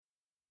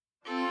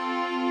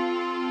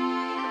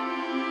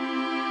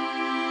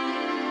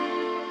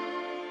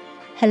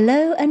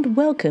Hello and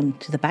welcome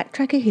to the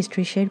Backtracker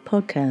History Show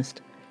podcast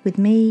with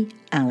me,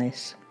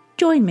 Alice.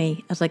 Join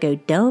me as I go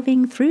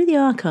delving through the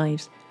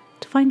archives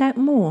to find out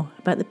more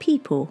about the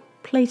people,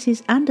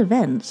 places and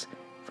events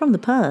from the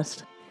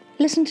past.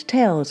 Listen to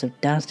tales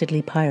of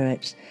dastardly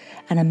pirates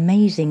and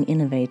amazing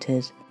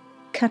innovators,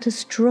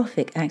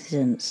 catastrophic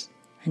accidents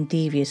and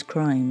devious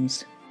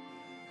crimes.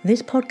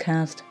 This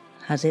podcast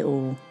has it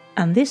all,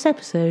 and this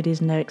episode is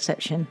no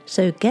exception,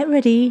 so get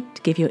ready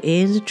to give your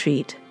ears a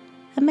treat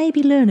and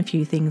maybe learn a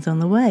few things on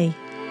the way.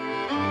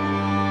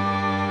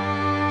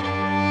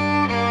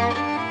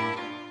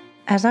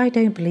 As I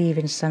don't believe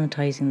in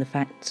sanitising the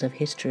facts of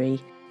history,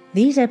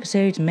 these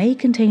episodes may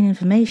contain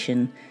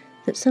information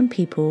that some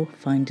people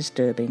find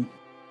disturbing.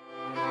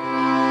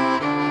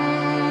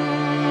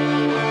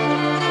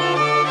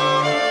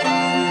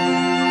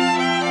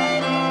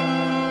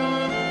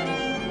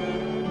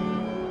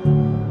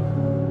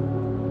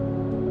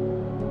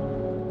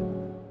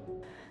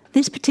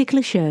 This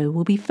particular show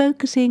will be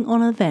focusing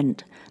on an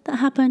event that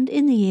happened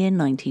in the year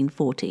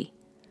 1940.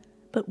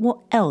 But what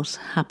else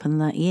happened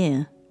that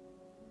year?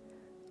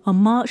 On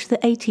March the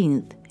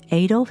 18th,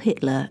 Adolf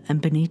Hitler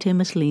and Benito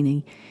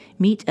Mussolini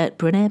meet at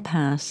Brenner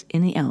Pass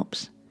in the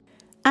Alps.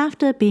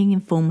 After being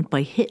informed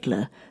by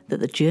Hitler that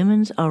the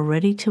Germans are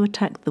ready to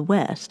attack the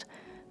West,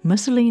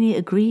 Mussolini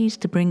agrees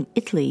to bring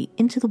Italy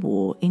into the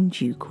war in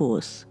due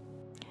course.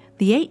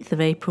 The 8th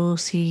of April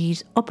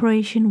sees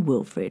Operation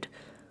Wilfred,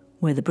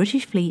 where the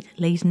British fleet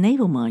lays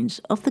naval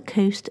mines off the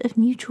coast of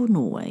neutral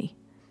Norway.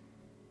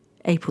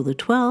 April the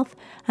 12th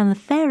and the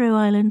Faroe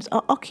Islands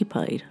are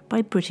occupied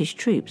by British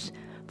troops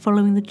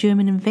following the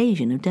German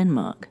invasion of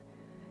Denmark.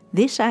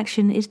 This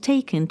action is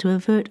taken to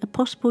avert a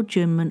possible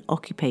German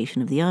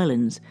occupation of the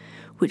islands,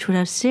 which would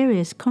have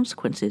serious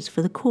consequences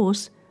for the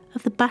course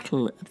of the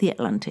Battle of the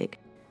Atlantic.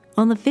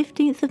 On the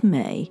 15th of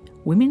May,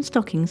 women's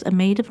stockings are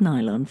made of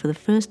nylon for the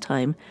first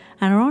time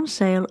and are on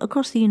sale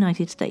across the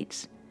United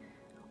States.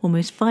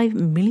 Almost 5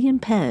 million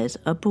pairs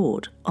are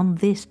bought on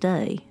this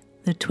day.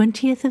 The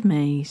 20th of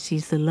May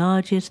sees the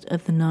largest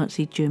of the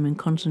Nazi German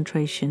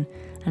concentration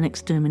and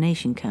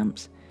extermination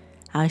camps,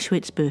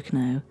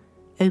 Auschwitz-Birkenau,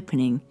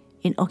 opening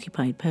in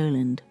occupied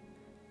Poland.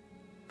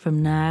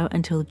 From now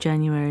until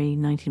January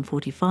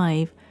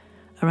 1945,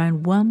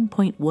 around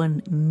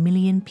 1.1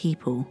 million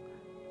people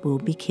will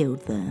be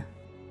killed there.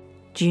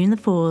 June the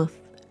 4th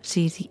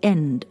sees the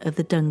end of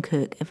the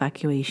Dunkirk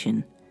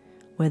evacuation,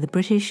 where the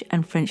British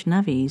and French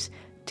navies,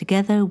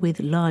 together with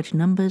large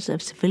numbers of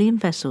civilian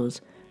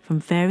vessels from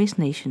various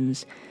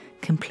nations,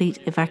 complete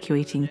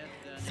evacuating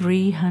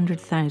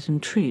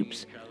 300,000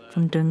 troops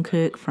from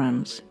Dunkirk,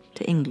 France,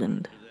 to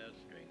England.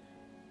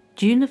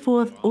 June the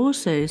 4th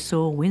also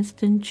saw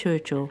Winston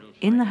Churchill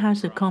in the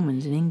House of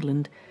Commons in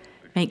England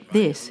make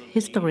this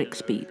historic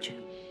speech.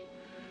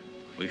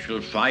 We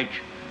shall fight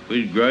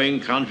with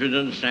growing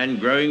confidence and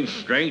growing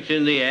strength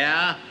in the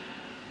air.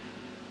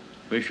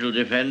 We shall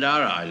defend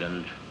our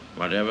island,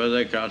 whatever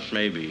the cost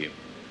may be.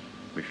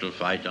 We shall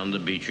fight on the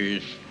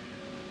beaches,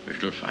 we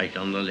shall fight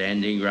on the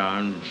landing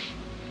grounds,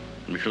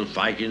 we shall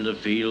fight in the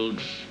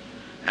fields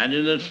and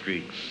in the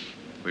streets,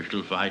 we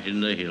shall fight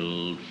in the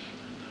hills.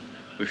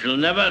 We shall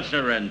never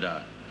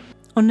surrender.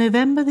 On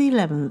November the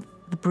 11th,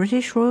 the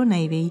British Royal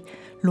Navy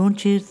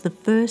launches the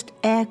first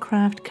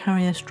aircraft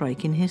carrier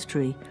strike in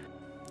history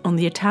on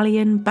the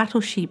Italian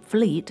battleship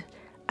fleet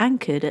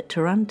anchored at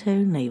Taranto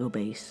Naval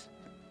Base.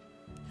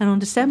 And on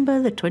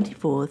December the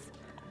 24th,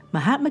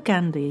 Mahatma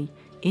Gandhi,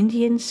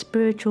 India's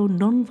spiritual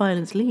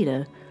non-violence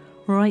leader,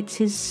 writes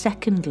his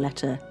second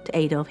letter to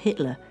Adolf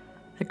Hitler,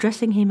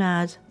 addressing him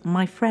as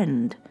 "my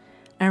friend"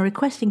 and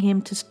requesting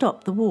him to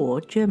stop the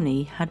war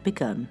Germany had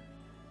begun.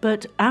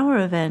 But our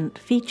event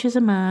features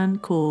a man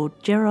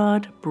called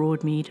Gerard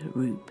Broadmead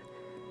Roop,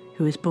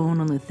 who was born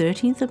on the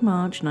 13th of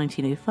March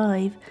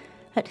 1905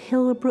 at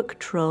Hillbrook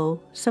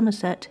Troll,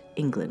 Somerset,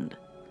 England,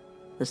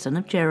 the son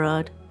of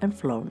Gerard and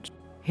Florence.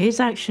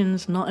 His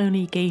actions not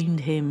only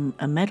gained him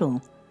a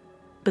medal,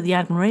 but the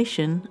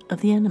admiration of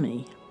the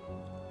enemy.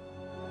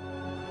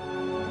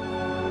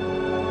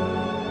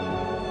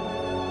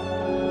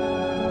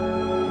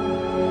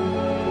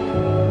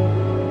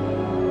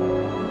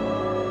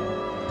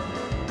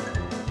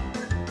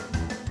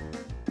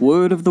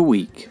 Word of the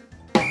week.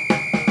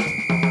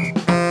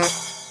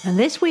 And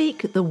this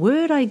week, the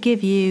word I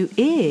give you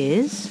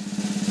is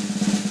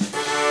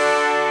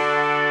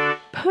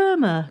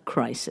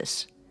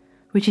perma-crisis,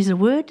 which is a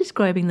word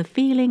describing the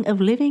feeling of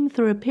living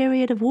through a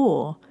period of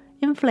war,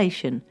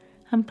 inflation,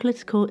 and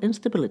political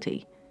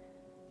instability.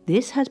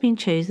 This has been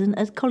chosen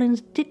as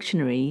Collins'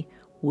 Dictionary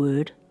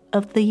Word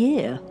of the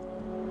Year.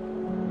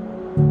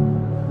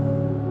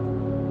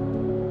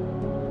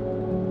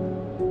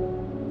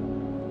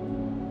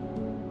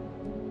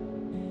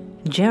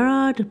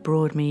 Gerard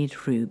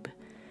Broadmead Roop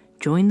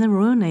joined the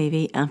Royal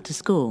Navy after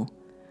school,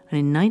 and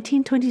in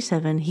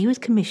 1927 he was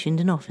commissioned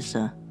an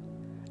officer.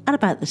 At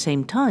about the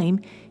same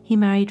time, he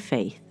married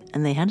Faith,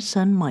 and they had a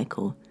son,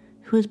 Michael,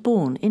 who was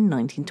born in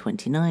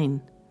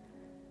 1929.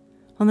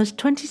 On the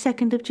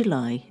 22nd of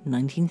July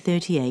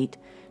 1938,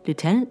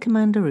 Lieutenant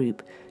Commander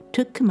Roop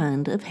took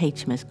command of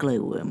HMS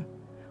Glowworm,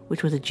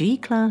 which was a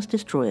G-class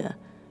destroyer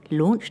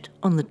launched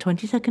on the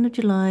 22nd of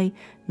July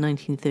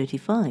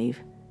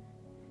 1935.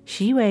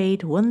 She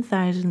weighed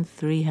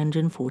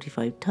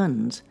 1,345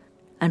 tons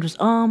and was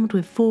armed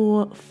with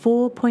 4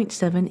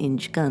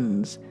 4.7-inch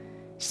guns,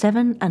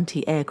 7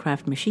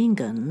 anti-aircraft machine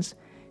guns,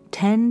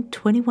 10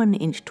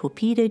 21-inch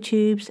torpedo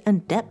tubes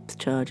and depth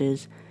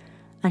charges,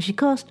 and she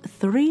cost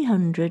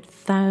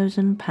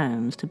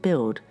 £300,000 to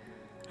build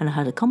and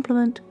had a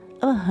complement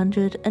of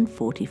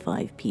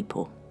 145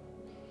 people.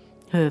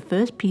 Her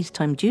first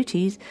peacetime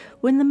duties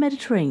were in the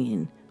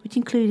Mediterranean, which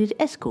included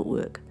escort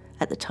work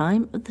at the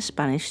time of the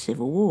Spanish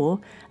Civil War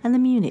and the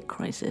Munich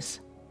crisis.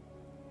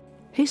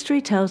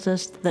 History tells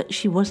us that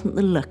she wasn't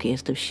the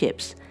luckiest of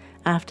ships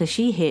after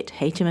she hit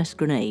H.M.S.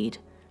 Grenade,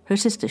 her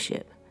sister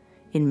ship,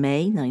 in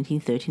May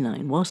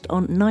 1939 whilst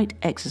on night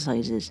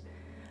exercises,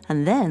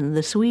 and then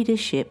the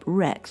Swedish ship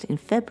wrecked in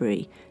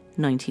February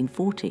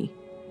 1940.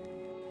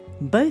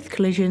 Both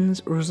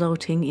collisions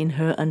resulting in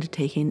her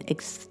undertaking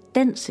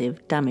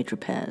extensive damage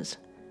repairs.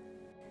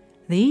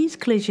 These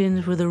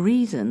collisions were the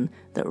reason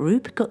that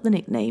Roop got the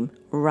nickname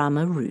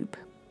Rammer Roop.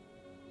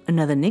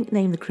 Another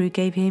nickname the crew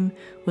gave him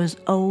was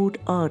Old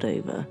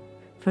Ardover,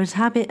 for his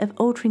habit of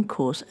altering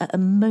course at a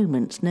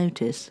moment's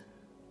notice.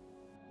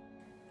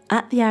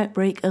 At the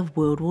outbreak of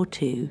World War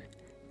II,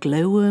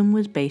 Glowworm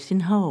was based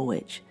in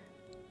Harwich.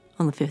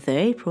 On the 5th of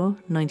April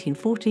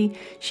 1940,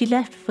 she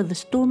left for the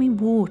stormy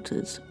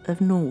waters of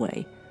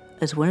Norway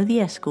as one of the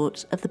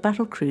escorts of the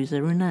battle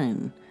cruiser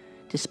Renown,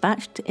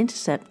 dispatched to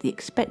intercept the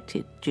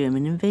expected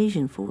German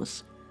invasion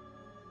force.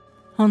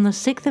 On the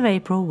 6th of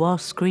April, while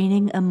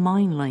screening a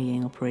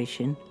mine-laying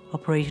operation,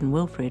 Operation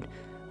Wilfred,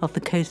 off the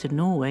coast of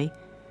Norway,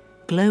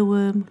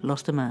 Glowworm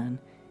lost a man,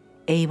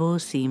 able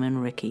seaman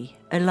Ricky,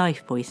 a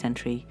lifebuoy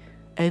sentry,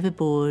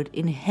 overboard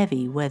in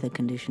heavy weather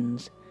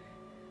conditions.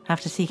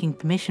 After seeking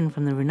permission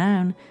from the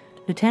Renown,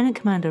 Lieutenant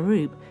Commander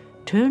Roop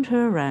turned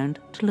her around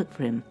to look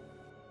for him.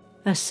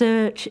 A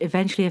search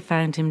eventually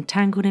found him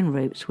tangled in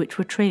ropes which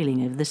were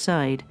trailing over the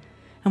side,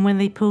 and when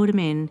they pulled him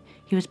in,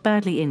 he was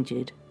badly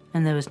injured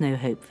and there was no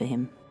hope for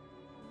him.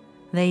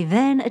 They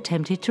then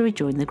attempted to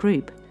rejoin the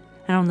group,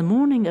 and on the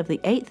morning of the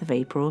 8th of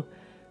April,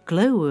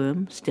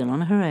 Glowworm, still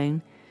on her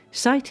own,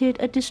 sighted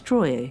a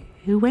destroyer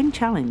who, when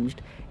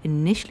challenged,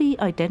 initially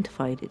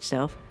identified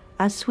itself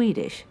as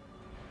Swedish.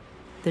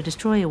 The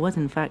destroyer was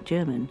in fact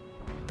German,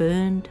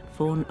 Bernd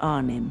von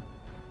Arnim,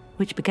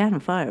 which began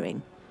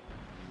firing.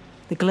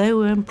 The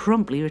Glowworm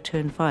promptly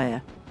returned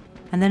fire,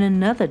 and then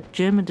another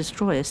German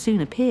destroyer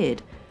soon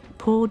appeared,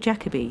 Paul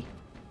Jacobi.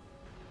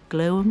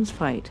 Glowworm's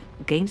fight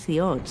against the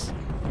odds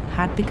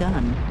had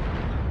begun.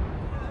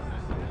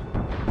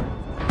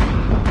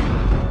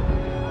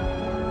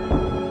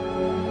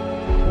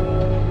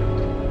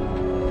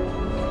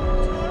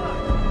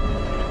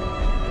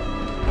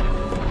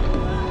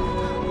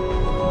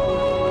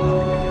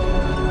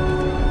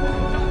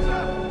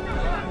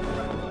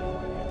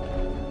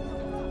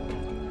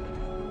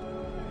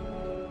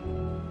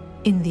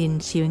 In the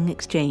ensuing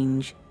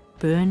exchange,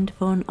 Bernd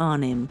von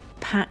Arnim,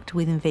 packed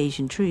with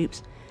invasion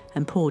troops,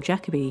 and Paul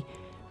Jacobi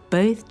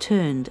both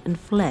turned and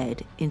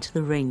fled into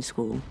the rain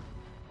squall.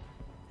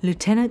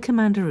 Lieutenant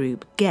Commander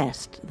Roop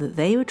guessed that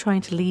they were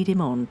trying to lead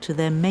him on to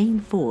their main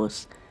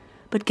force,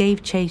 but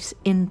gave chase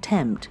in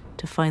attempt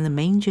to find the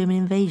main German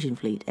invasion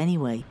fleet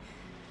anyway,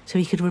 so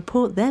he could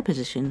report their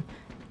position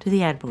to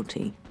the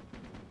Admiralty.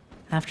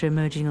 After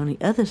emerging on the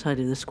other side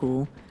of the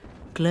squall,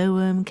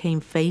 Glowworm came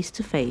face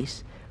to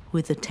face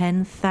with the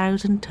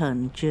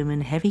 10,000-ton German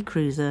heavy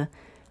cruiser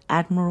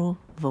Admiral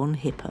von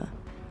Hipper,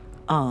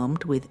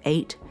 armed with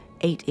 8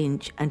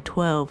 8-inch and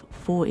 12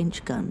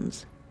 4-inch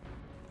guns.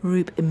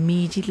 Roop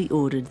immediately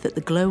ordered that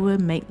the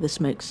Glowworm make the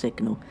smoke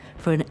signal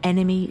for an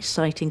enemy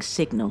sighting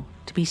signal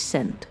to be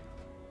sent.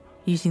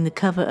 Using the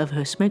cover of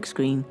her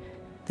smokescreen,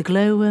 the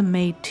Glowworm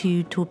made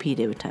 2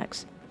 torpedo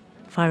attacks,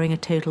 firing a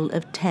total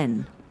of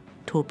 10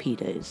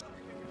 torpedoes.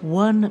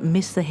 1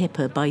 missed the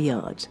Hipper by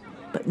yards,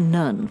 but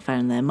none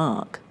found their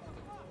mark.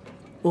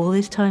 All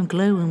this time,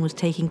 Glowworm was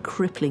taking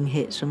crippling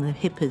hits from the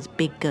Hipper's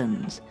big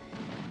guns.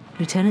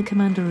 Lieutenant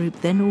Commander Roop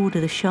then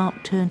ordered a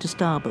sharp turn to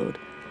starboard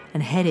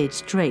and headed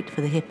straight for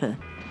the Hipper,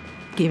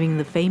 giving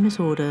the famous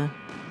order,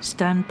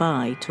 "Stand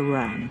by to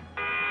ram."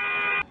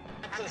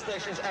 Action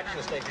stations,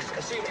 action stations.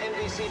 Assume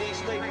NVCD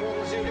straight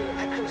warm Zulu.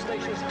 Action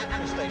stations,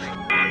 action stations.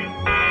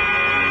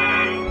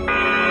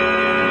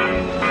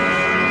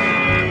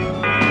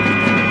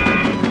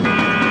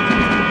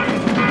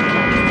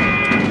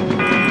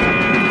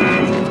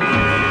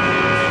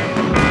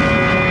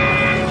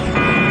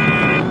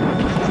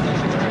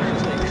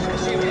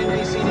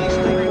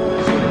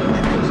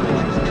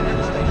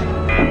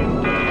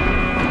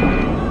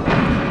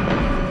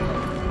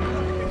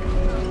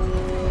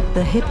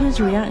 The Hipper's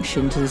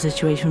reaction to the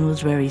situation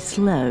was very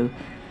slow,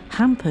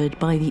 hampered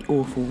by the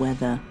awful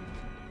weather.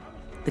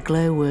 The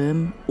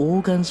Glowworm,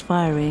 all guns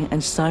firing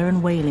and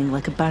siren wailing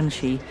like a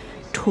banshee,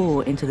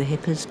 tore into the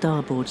Hipper's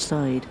starboard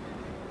side.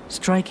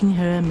 Striking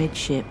her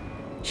amidship,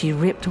 she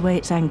ripped away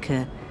its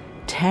anchor,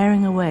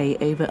 tearing away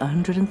over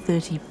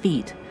 130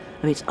 feet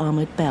of its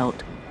armoured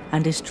belt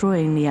and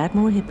destroying the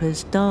Admiral Hipper's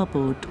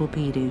starboard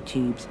torpedo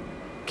tubes,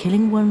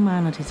 killing one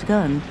man at his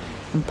gun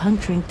and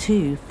puncturing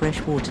 2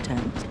 fresh water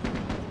tanks.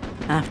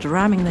 After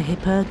ramming the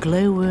Hipper,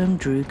 Glowworm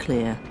drew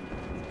clear.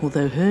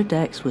 Although her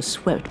decks were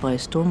swept by a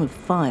storm of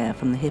fire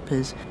from the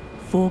Hipper's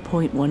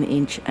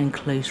 4.1-inch and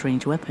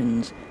close-range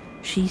weapons,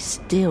 she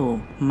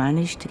still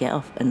managed to get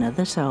off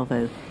another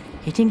salvo,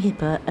 hitting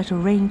Hipper at a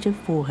range of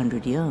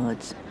 400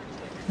 yards.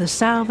 The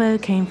salvo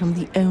came from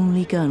the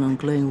only gun on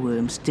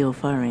Glowworm still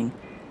firing,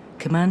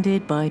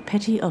 commanded by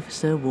Petty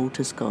Officer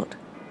Walter Scott.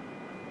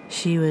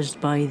 She was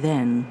by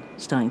then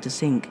starting to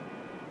sink,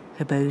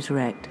 her bows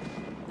wrecked,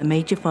 a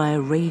major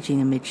fire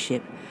raging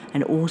amidship,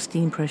 and all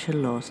steam pressure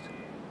lost.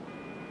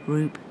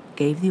 Roop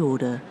gave the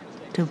order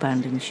to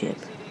abandon ship.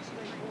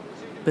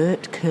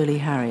 Bert Curly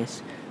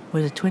Harris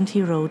was a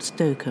 20-year-old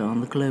stoker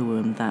on the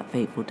Glowworm that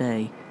fateful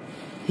day.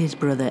 His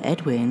brother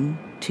Edwin,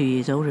 2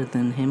 years older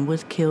than him,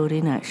 was killed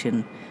in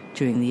action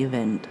during the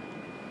event.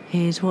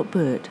 Here's what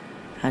Bert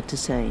had to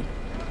say.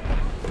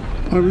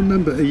 I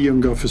remember a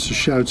young officer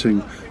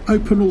shouting,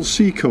 "Open all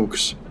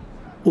seacocks!"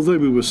 Although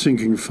we were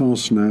sinking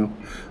fast now,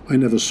 I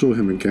never saw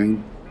him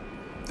again.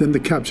 Then the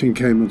captain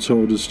came and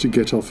told us to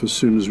get off as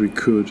soon as we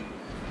could.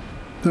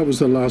 That was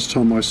the last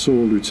time I saw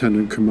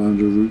Lieutenant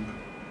Commander Roop.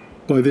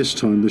 By this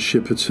time the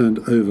ship had turned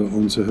over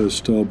onto her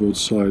starboard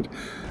side,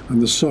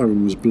 and the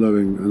siren was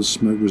blowing and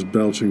smoke was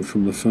belching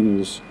from the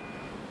funnels.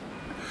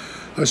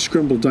 I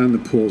scrambled down the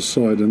port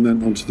side and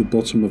then onto the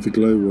bottom of the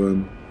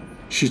Glowworm.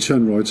 She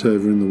turned right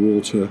over in the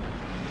water.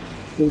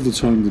 All the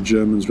time the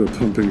Germans were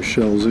pumping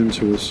shells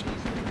into us.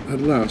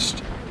 At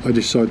last, I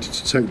decided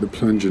to take the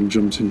plunge and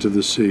jumped into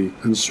the sea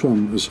and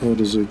swam as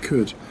hard as I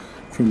could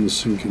from the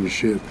sinking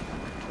ship.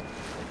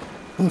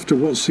 After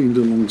what seemed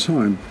a long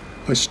time,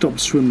 I stopped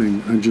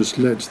swimming and just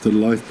let the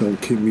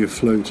lifebelt keep me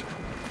afloat.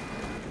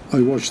 I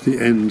watched the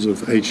end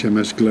of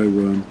H.M.S.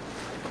 Glowworm.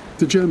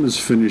 The Germans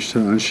finished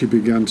her and she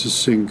began to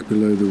sink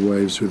below the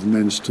waves with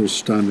men still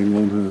standing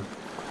on her.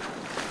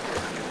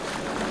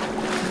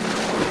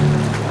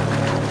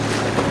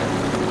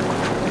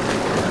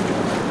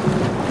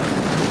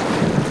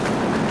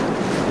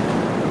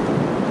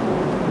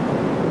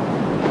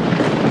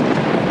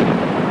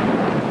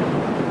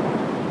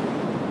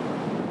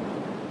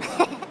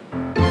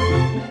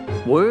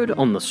 Word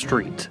on the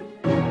street.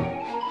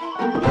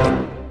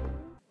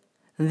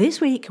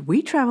 This week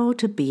we travel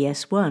to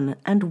BS1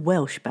 and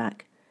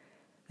Welshback.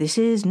 This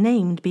is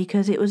named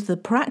because it was the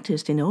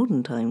practice in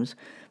olden times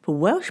for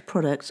Welsh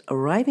products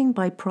arriving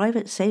by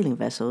private sailing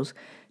vessels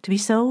to be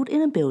sold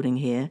in a building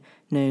here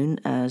known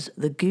as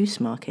the Goose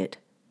Market.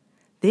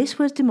 This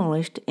was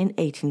demolished in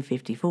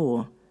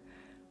 1854.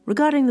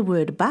 Regarding the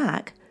word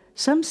back,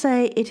 some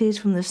say it is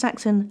from the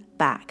Saxon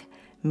back,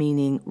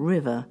 meaning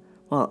river,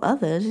 while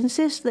others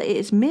insist that it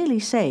is merely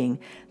saying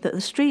that the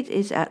street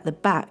is at the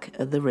back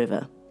of the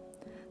river.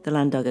 The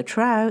Llandogger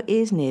Trow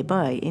is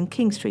nearby in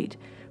King Street,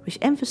 which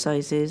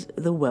emphasises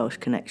the Welsh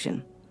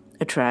connection,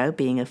 a trow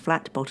being a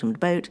flat-bottomed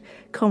boat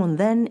common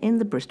then in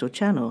the Bristol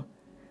Channel.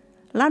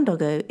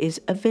 Llandogger is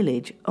a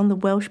village on the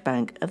Welsh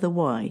bank of the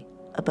Wye,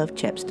 above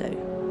Chepstow.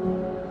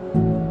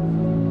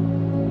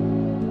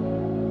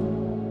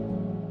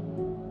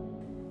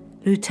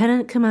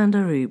 Lieutenant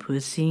Commander Roop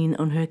was seen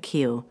on her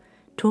keel,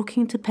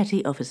 talking to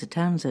Petty Officer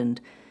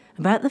Townsend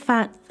about the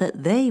fact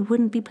that they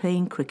wouldn't be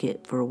playing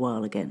cricket for a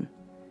while again.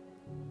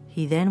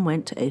 He then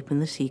went to open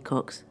the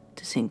seacocks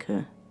to sink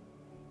her.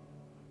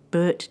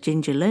 Bert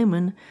Ginger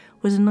Lohman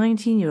was a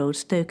 19-year-old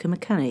stoker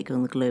mechanic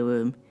on the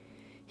Glowworm.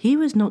 He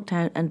was knocked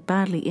out and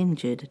badly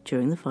injured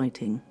during the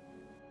fighting.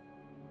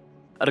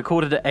 At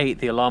 7:45,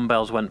 the alarm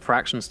bells went for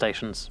action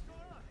stations.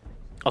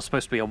 I was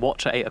supposed to be on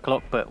watch at 8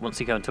 o'clock, but once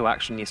you go into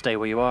action, you stay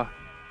where you are.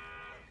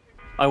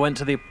 I went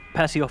to the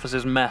Petty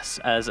Officer's Mess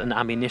as an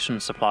ammunition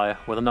supplier,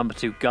 where the number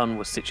 2 gun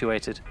was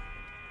situated.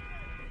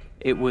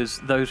 It was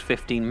those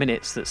 15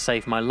 minutes that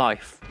saved my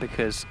life,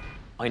 because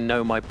I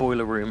know my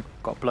boiler room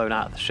got blown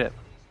out of the ship.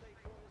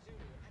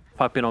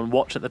 If I'd been on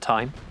watch at the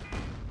time,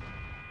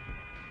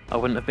 I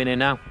wouldn't have been here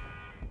now.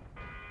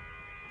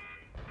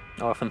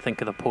 I often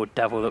think of the poor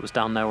devil that was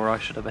down there where I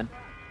should have been.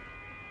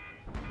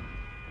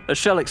 A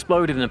shell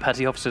exploded in the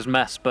Petty Officer's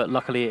Mess, but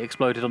luckily it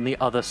exploded on the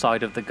other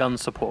side of the gun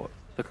support.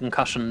 The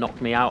concussion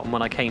knocked me out, and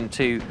when I came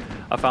to,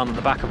 I found that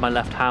the back of my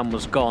left hand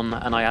was gone,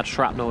 and I had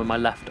shrapnel in my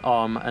left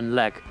arm and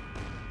leg.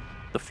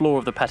 The floor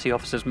of the Petty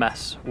Officer's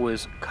Mess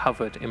was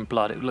covered in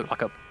blood. It looked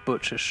like a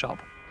butcher's shop.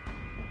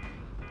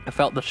 I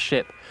felt the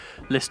ship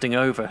listing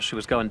over. She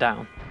was going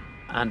down,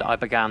 and I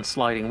began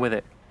sliding with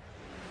it.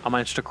 I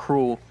managed to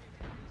crawl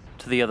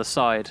to the other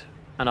side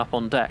and up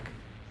on deck.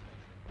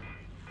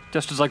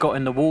 Just as I got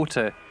in the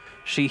water,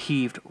 she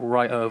heaved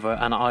right over,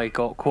 and I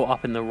got caught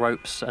up in the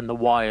ropes and the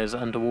wires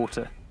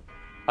underwater.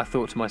 I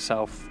thought to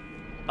myself,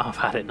 I've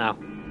had it now.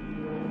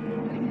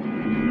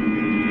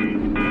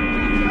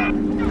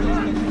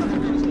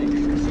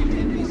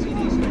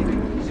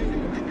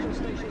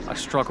 I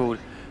struggled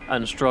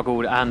and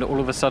struggled, and all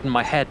of a sudden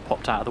my head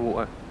popped out of the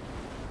water.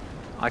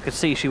 I could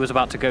see she was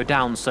about to go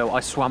down, so I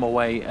swam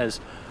away as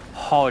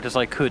hard as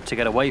I could to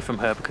get away from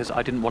her because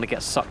I didn't want to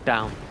get sucked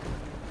down.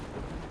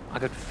 I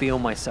could feel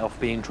myself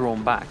being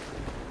drawn back.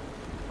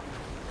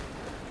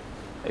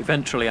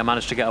 Eventually I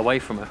managed to get away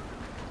from her.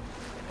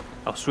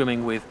 I was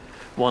swimming with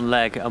one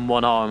leg and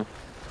one arm,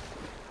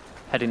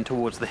 heading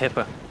towards the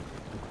hipper.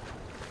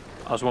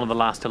 I was one of the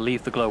last to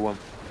leave the glowworm.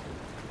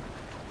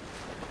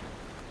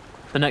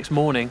 The next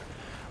morning,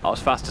 I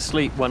was fast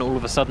asleep when all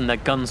of a sudden their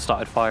guns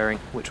started firing,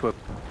 which were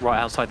right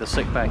outside the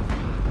sick bay.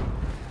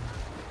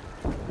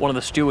 One of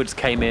the stewards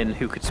came in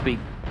who could speak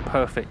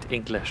perfect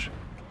English.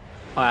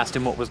 I asked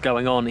him what was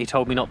going on. He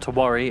told me not to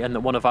worry and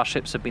that one of our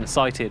ships had been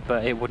sighted,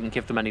 but it wouldn't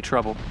give them any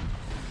trouble.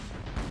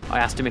 I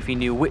asked him if he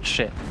knew which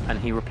ship, and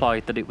he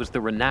replied that it was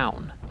the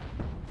Renown.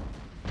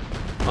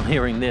 On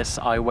hearing this,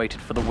 I waited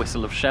for the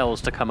whistle of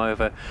shells to come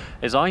over,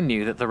 as I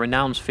knew that the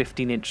Renown's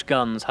 15-inch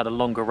guns had a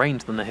longer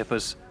range than the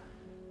Hipper's.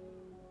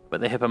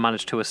 But the Hipper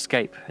managed to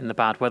escape in the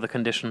bad weather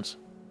conditions.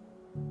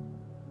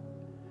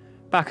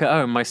 Back at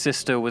home, my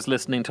sister was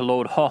listening to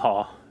Lord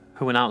Haw-Haw,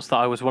 who announced that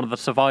I was one of the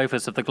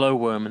survivors of the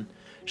Glowworm, and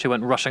she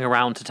went rushing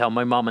around to tell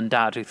my mum and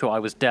dad, who thought I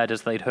was dead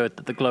as they'd heard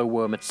that the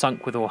Glowworm had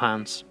sunk with all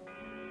hands.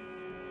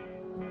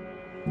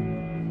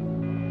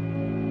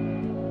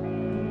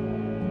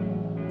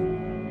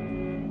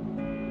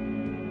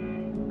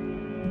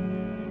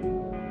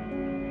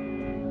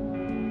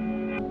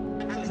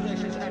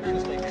 Action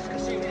stations.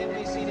 Assume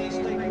NBCD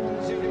State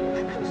 1 Zulu.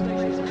 Action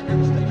stations.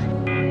 Action station.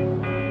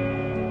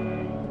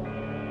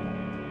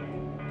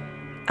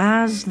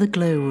 As the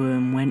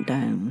glowworm went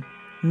down,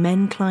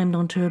 men climbed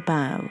onto her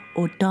bow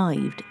or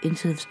dived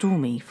into the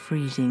stormy,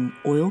 freezing,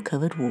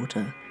 oil-covered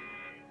water.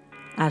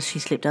 As she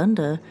slipped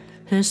under,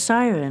 her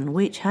siren,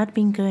 which had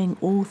been going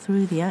all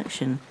through the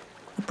action,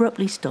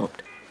 abruptly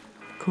stopped,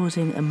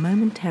 causing a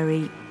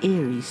momentary,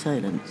 eerie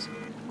silence,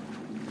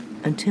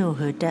 until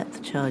her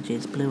depth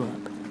charges blew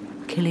up,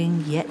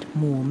 killing yet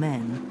more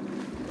men.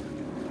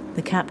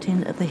 The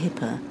captain of the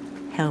Hipper,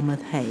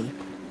 Helmuth Hay,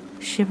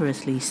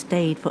 chivalrously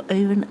stayed for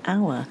over an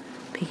hour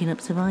picking up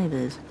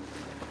survivors.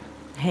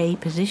 Hay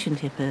positioned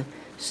Hipper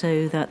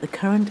so that the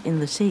current in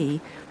the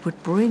sea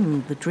would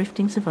bring the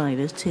drifting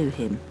survivors to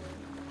him.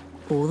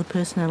 All the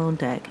personnel on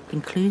deck,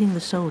 including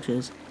the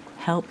soldiers,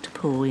 helped to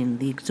pull in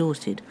the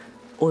exhausted,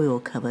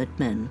 oil-covered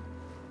men.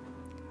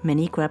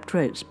 Many grabbed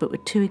ropes but were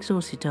too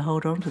exhausted to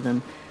hold on to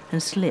them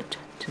and slipped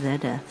to their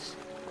deaths.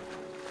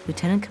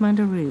 Lieutenant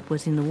Commander Rube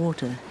was in the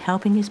water,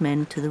 helping his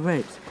men to the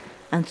ropes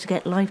and to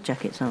get life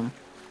jackets on.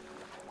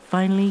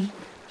 Finally,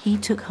 he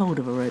took hold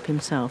of a rope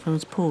himself and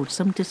was pulled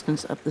some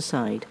distance up the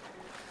side.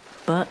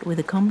 But with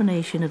a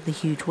combination of the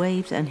huge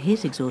waves and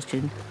his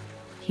exhaustion,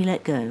 he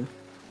let go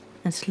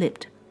and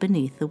slipped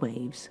beneath the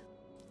waves.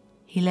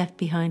 He left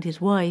behind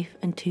his wife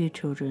and 2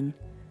 children,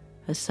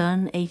 a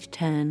son aged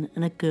 10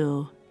 and a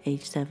girl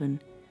aged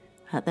 7,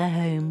 at their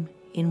home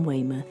in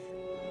Weymouth.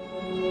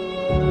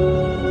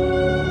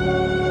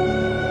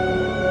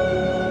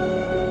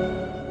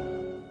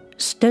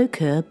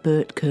 Stoker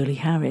Bert Curly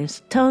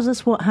Harris tells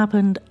us what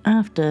happened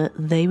after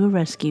they were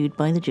rescued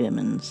by the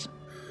Germans.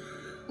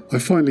 I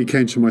finally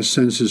came to my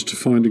senses to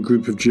find a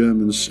group of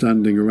Germans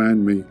standing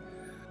around me.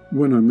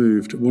 When I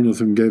moved, one of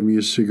them gave me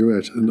a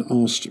cigarette and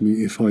asked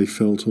me if I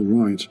felt all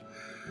right.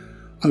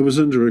 I was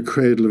under a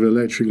cradle of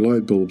electric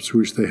light bulbs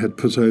which they had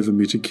put over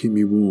me to keep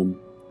me warm.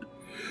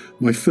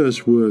 My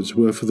first words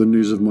were for the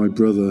news of my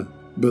brother,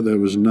 but there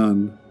was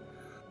none.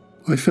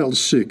 I felt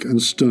sick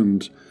and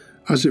stunned,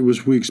 as it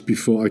was weeks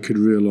before I could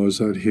realise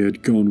that he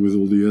had gone with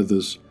all the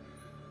others.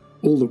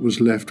 All that was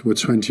left were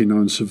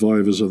 29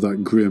 survivors of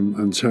that grim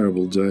and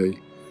terrible day.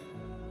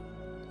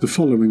 The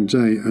following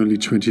day, only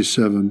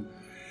 27,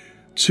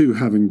 2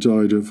 having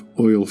died of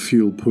oil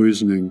fuel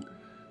poisoning.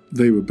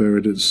 They were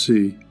buried at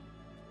sea.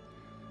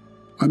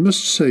 I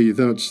must say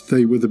that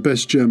they were the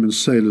best German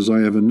sailors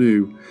I ever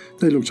knew.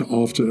 They looked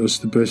after us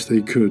the best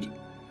they could.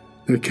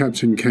 Their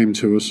captain came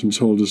to us and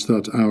told us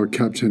that our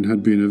captain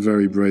had been a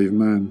very brave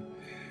man.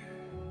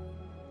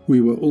 We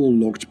were all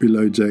locked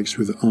below decks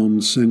with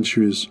armed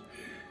sentries.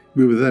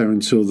 We were there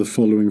until the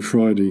following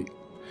Friday.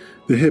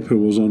 The Hipper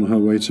was on her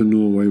way to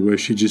Norway, where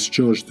she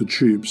discharged the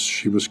troops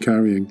she was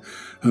carrying.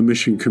 Her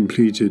mission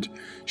completed,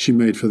 she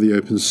made for the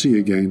open sea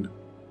again.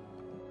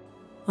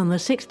 On the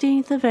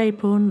 16th of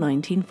April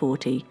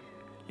 1940,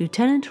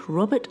 Lieutenant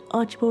Robert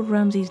Archibald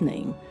Ramsay's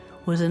name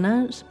was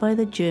announced by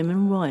the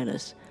German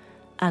royalists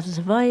as a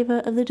survivor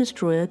of the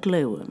destroyer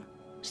Glowworm,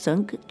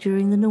 sunk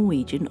during the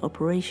Norwegian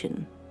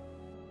operation.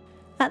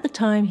 At the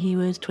time he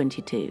was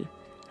 22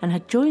 and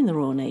had joined the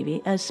Royal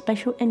Navy as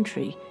Special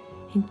Entry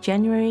in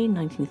January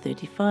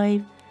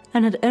 1935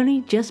 and had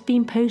only just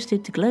been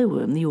posted to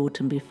Glowworm the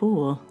autumn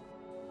before.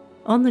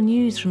 On the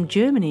news from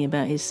Germany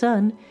about his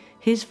son,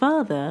 his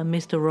father,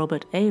 Mr.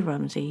 Robert A.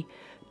 Ramsay,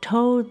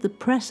 told the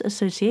Press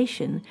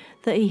Association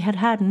that he had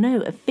had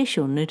no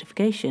official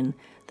notification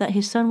that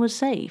his son was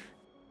safe.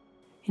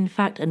 In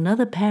fact,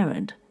 another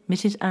parent,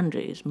 Mrs.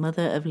 Andrews,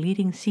 mother of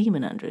leading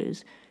seaman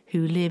Andrews,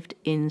 who lived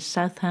in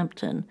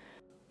Southampton,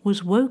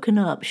 was woken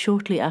up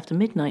shortly after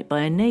midnight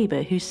by a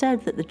neighbour who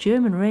said that the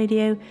German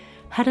radio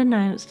had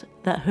announced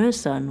that her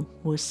son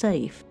was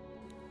safe.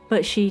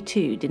 But she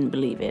too didn't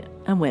believe it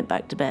and went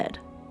back to bed.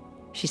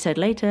 She said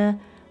later,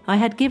 "I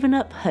had given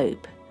up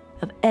hope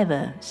of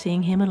ever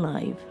seeing him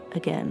alive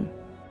again."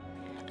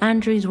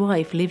 Andrew's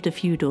wife lived a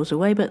few doors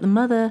away, but the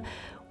mother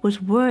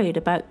was worried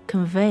about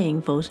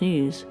conveying false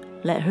news.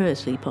 Let her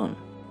sleep on.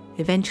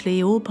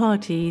 Eventually, all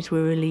parties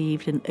were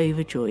relieved and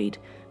overjoyed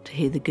to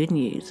hear the good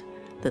news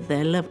that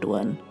their loved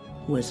one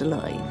was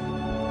alive.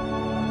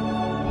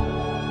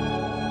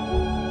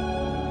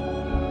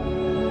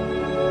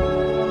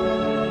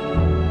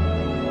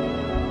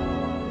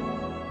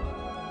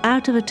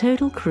 Out of a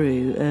total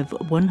crew of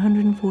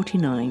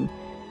 149,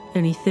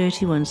 only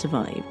 31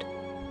 survived.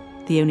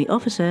 The only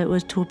officer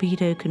was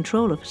Torpedo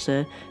Control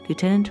Officer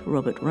Lieutenant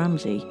Robert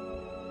Ramsey.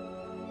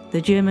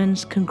 The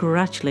Germans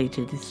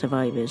congratulated the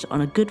survivors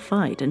on a good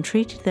fight and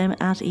treated them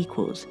as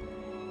equals.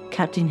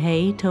 Captain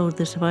Hay told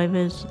the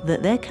survivors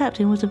that their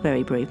captain was a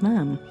very brave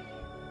man.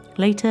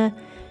 Later,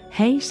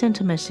 Hay sent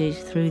a message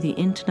through the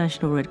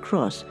International Red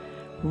Cross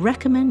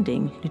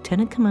recommending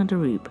Lieutenant Commander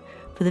Roop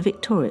for the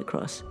Victoria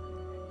Cross,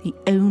 the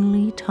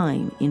only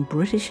time in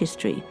British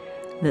history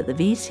that the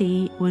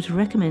VC was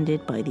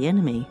recommended by the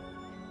enemy.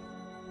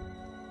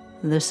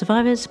 The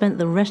survivors spent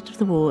the rest of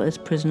the war as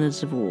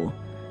prisoners of war.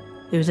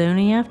 It was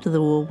only after the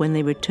war, when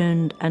they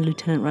returned and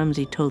Lieutenant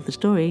Ramsey told the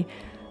story,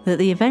 that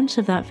the events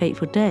of that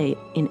fateful day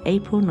in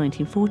April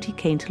 1940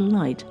 came to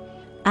light.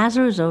 As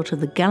a result of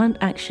the gallant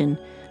action,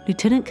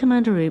 Lieutenant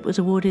Commander Roop was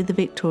awarded the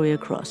Victoria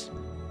Cross,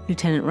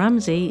 Lieutenant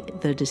Ramsey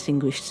the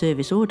Distinguished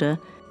Service Order,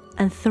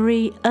 and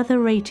 3 other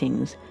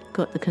ratings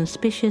got the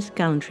Conspicuous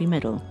Gallantry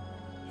Medal: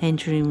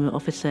 Engineering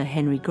Officer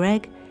Henry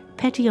Gregg,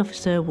 Petty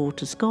Officer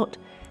Walter Scott,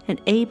 and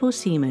Able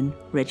Seaman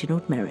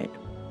Reginald Merritt.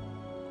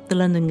 The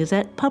London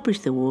Gazette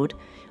published the award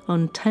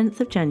on 10th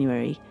of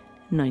January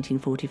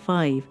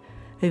 1945,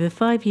 over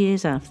 5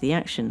 years after the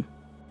action.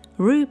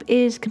 Roop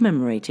is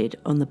commemorated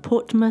on the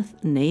Portsmouth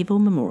Naval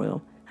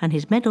Memorial, and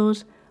his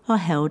medals are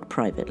held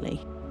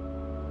privately.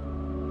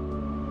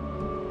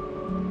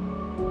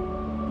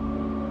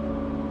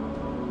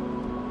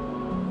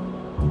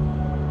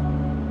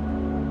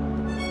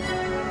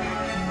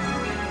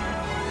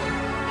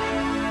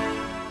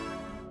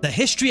 The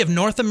History of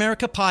North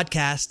America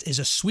podcast is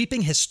a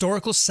sweeping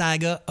historical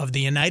saga of the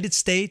United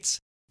States,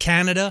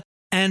 Canada,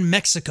 and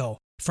Mexico,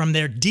 from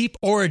their deep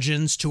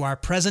origins to our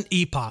present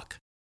epoch.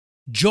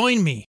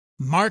 Join me,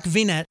 Mark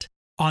Vinette,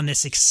 on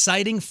this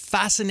exciting,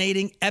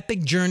 fascinating,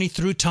 epic journey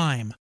through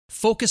time,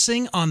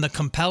 focusing on the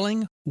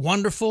compelling,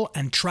 wonderful,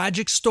 and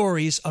tragic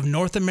stories of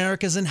North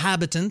America's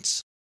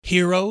inhabitants,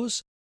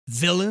 heroes,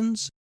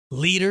 villains,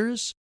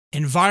 leaders,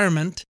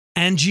 environment,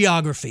 and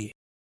geography.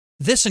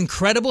 This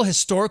incredible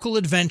historical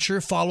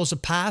adventure follows a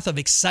path of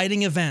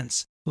exciting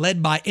events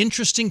led by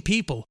interesting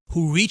people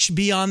who reach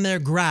beyond their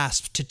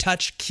grasp to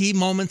touch key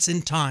moments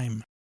in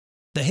time.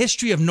 The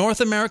History of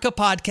North America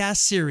podcast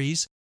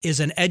series is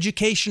an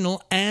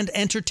educational and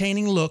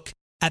entertaining look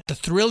at the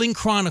thrilling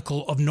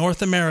chronicle of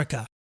North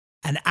America,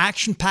 an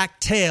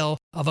action-packed tale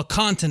of a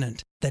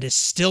continent that is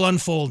still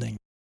unfolding.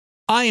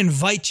 I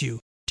invite you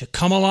to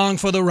come along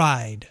for the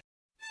ride.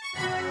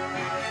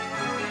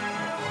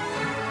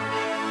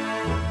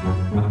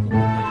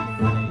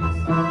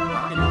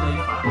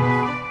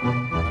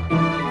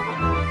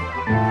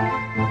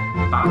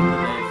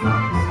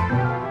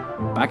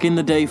 Back in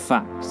the day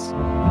facts.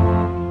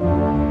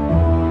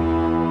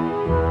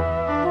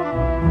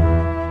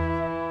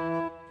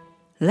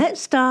 Let's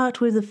start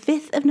with the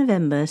 5th of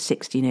November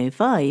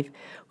 1605,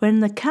 when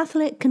the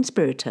Catholic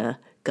conspirator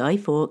Guy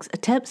Fawkes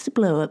attempts to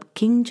blow up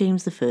King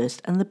James I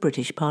and the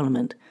British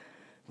Parliament.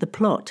 The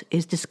plot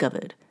is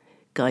discovered.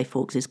 Guy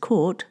Fawkes is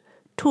caught,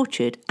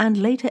 tortured, and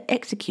later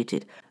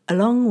executed,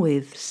 along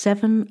with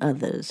 7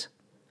 others.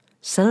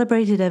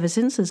 Celebrated ever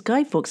since as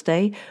Guy Fawkes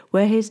Day,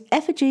 where his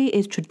effigy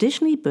is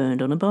traditionally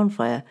burned on a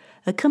bonfire,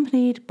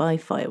 accompanied by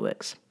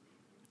fireworks.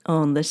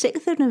 On the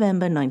 6th of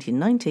November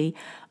 1990,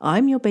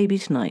 I'm Your Baby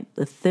Tonight,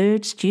 the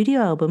 3rd studio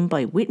album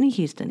by Whitney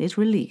Houston, is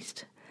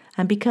released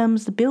and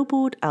becomes the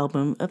Billboard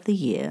Album of the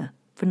Year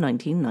for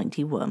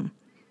 1991.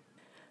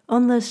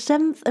 On the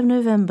 7th of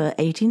November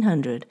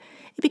 1800,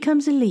 it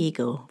becomes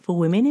illegal for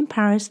women in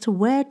Paris to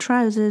wear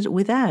trousers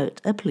without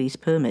a police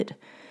permit.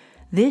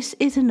 This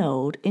is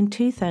annulled in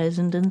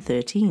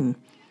 2013.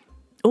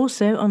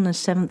 Also on the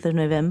 7th of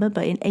November,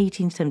 but in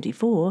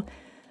 1874,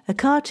 a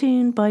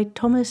cartoon by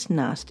Thomas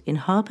Nast in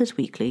Harper's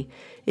Weekly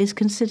is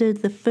considered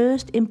the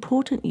first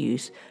important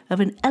use of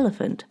an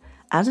elephant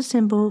as a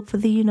symbol for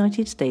the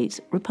United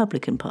States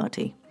Republican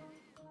Party.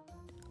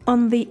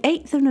 On the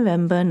 8th of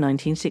November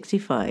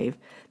 1965,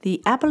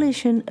 the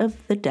Abolition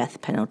of the Death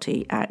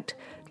Penalty Act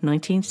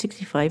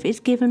 1965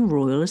 is given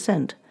royal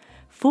assent,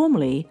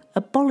 formally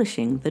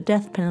abolishing the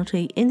death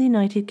penalty in the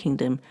United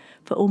Kingdom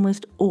for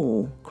almost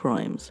all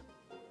crimes.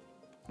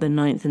 The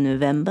 9th of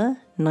November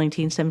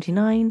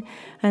 1979,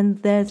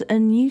 and there's a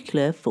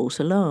nuclear false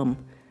alarm.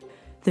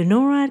 The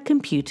NORAD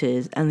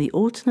computers and the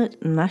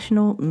alternate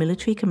National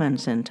Military Command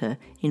Center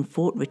in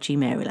Fort Ritchie,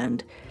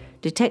 Maryland,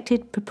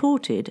 detected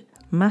purported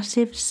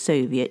massive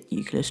Soviet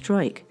nuclear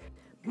strike.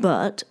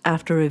 But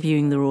after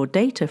reviewing the raw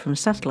data from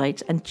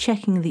satellites and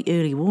checking the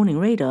early warning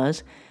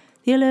radars,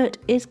 the alert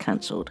is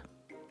cancelled.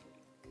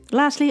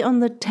 Lastly, on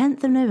the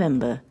 10th of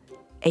November,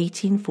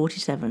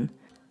 1847,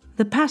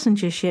 the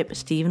passenger ship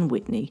Stephen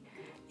Whitney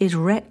is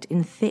wrecked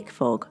in thick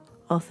fog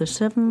off the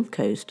southern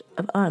coast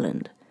of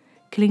Ireland,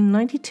 killing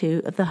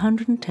 92 of the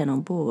 110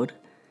 on board.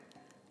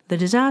 The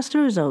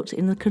disaster results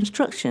in the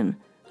construction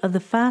of the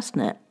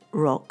Fastnet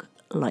Rock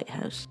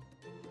Lighthouse.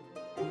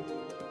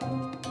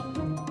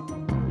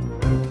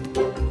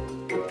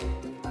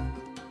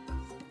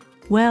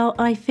 Well,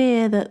 I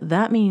fear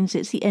that means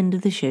it's the end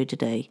of the show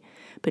today.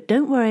 But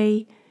don't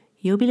worry,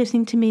 you'll be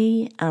listening to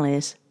me,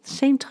 Alice,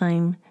 same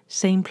time,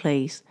 same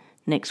place,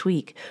 next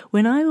week,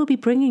 when I will be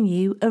bringing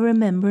you a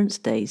Remembrance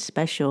Day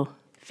special,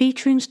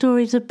 featuring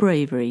stories of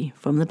bravery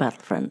from the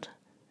battlefront.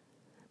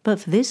 But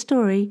for this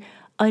story,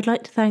 I'd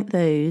like to thank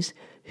those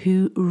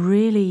who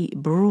really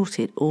brought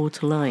it all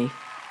to life.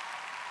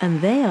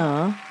 And they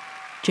are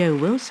Joe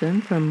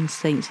Wilson from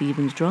St.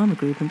 Stephen's Drama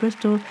Group in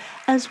Bristol,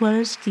 as well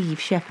as Steve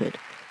Shepherd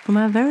from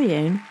our very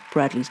own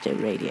Bradley Stoke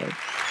Radio.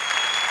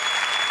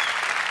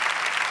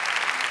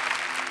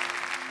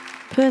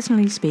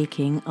 Personally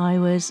speaking, I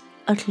was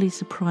utterly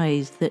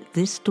surprised that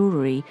this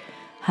story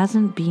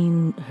hasn't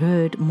been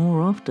heard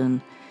more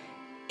often.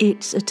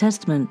 It's a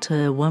testament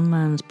to one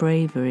man's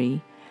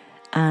bravery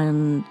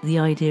and the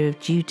idea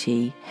of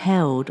duty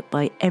held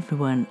by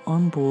everyone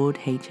on board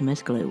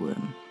HMS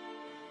Glowworm.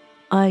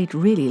 I'd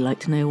really like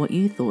to know what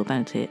you thought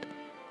about it.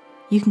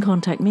 You can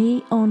contact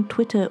me on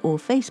Twitter or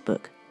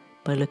Facebook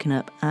by looking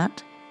up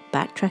at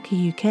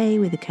Backtracker UK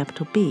with a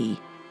capital B,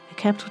 a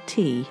capital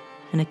T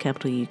and a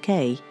capital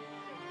UK,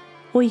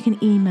 or you can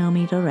email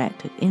me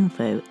direct at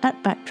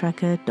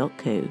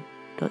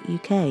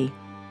info@backtracker.co.uk.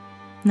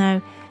 Now,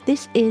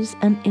 this is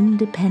an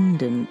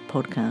independent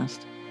podcast,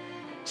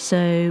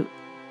 so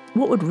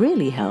what would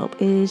really help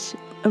is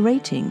a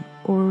rating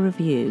or a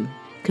review,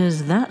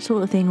 because that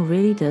sort of thing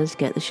really does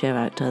get the show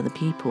out to other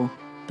people.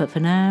 But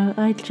for now,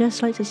 I'd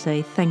just like to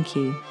say thank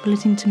you for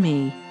listening to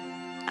me,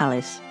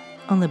 Alice,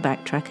 on the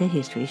Backtracker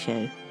History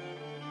Show.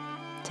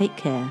 Take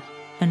care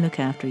and look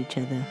after each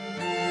other.